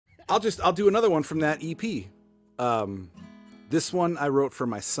I'll do another one from that EP. This one I wrote for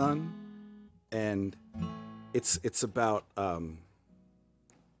my son, and it's about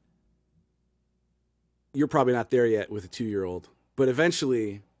you're probably not there yet with a 2-year-old, but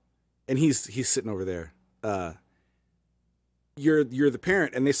eventually, and he's sitting over there. You're the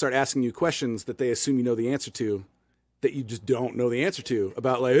parent, and they start asking you questions that they assume you know the answer to, that you just don't know the answer to,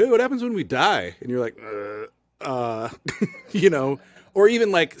 about like, hey, what happens when we die? And you're like, you know, or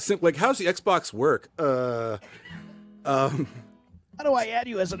even like how's the Xbox work? How do I add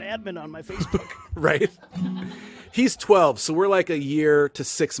you as an admin on my Facebook? Right. He's 12, so we're like a year to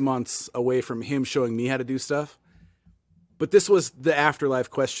 6 months away from him showing me how to do stuff. But this was the afterlife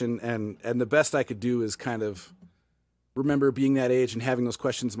question, and the best I could do is kind of remember being that age and having those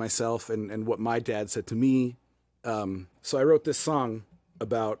questions myself, and what my dad said to me. So I wrote this song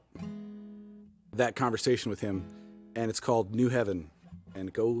about that conversation with him, and it's called New Heaven, and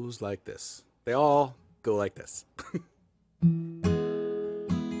it goes like this. They all go like this.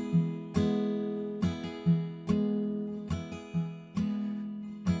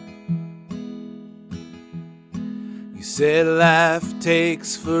 You said life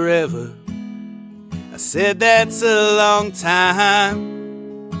takes forever. I said that's a long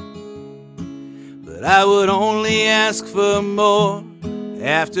time, but I would only ask for more.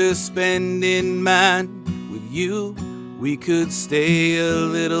 After spending mine with you, we could stay a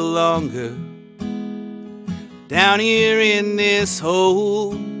little longer down here in this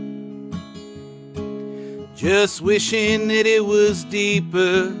hole, just wishing that it was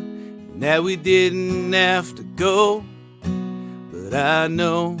deeper and that we didn't have to go. But I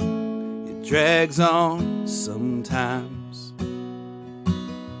know it drags on sometimes,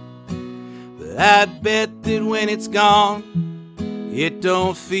 but I'd bet that when it's gone, it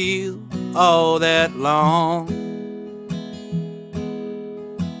don't feel all that long.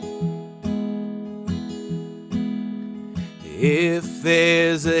 If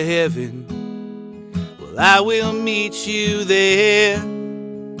there's a heaven, well, I will meet you there.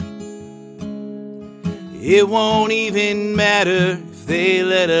 It won't even matter if they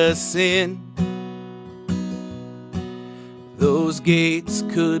let us in. Those gates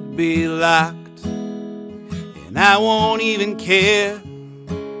could be locked, and I won't even care.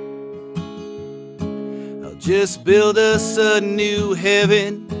 I'll just build us a new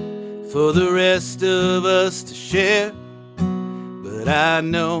heaven for the rest of us to share. But I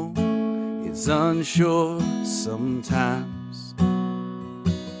know it's unsure sometimes,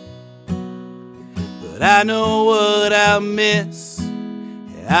 but I know what I'll miss,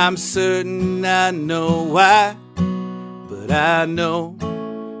 and I'm certain I know why. But I know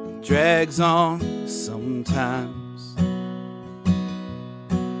it drags on sometimes,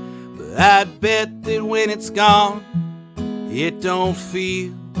 but I'd bet that when it's gone, it don't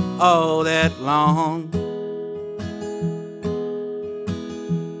feel all that long.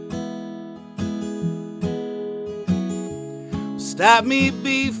 Stop me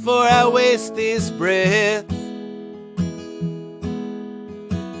before I waste this breath.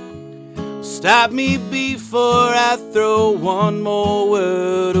 Stop me before I throw one more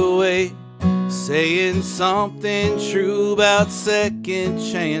word away, saying something true about second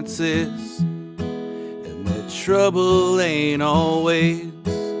chances, and that trouble ain't always.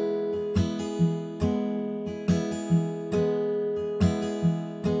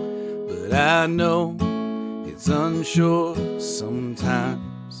 But I know it's unsure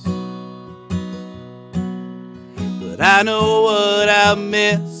sometimes, but I know what I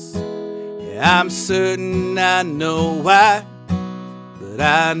miss. Yeah, I'm certain I know why. But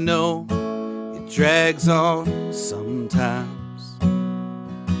I know it drags on sometimes,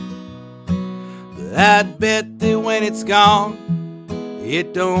 but I'd bet that when it's gone,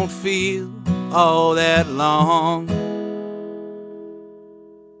 it don't feel all that long.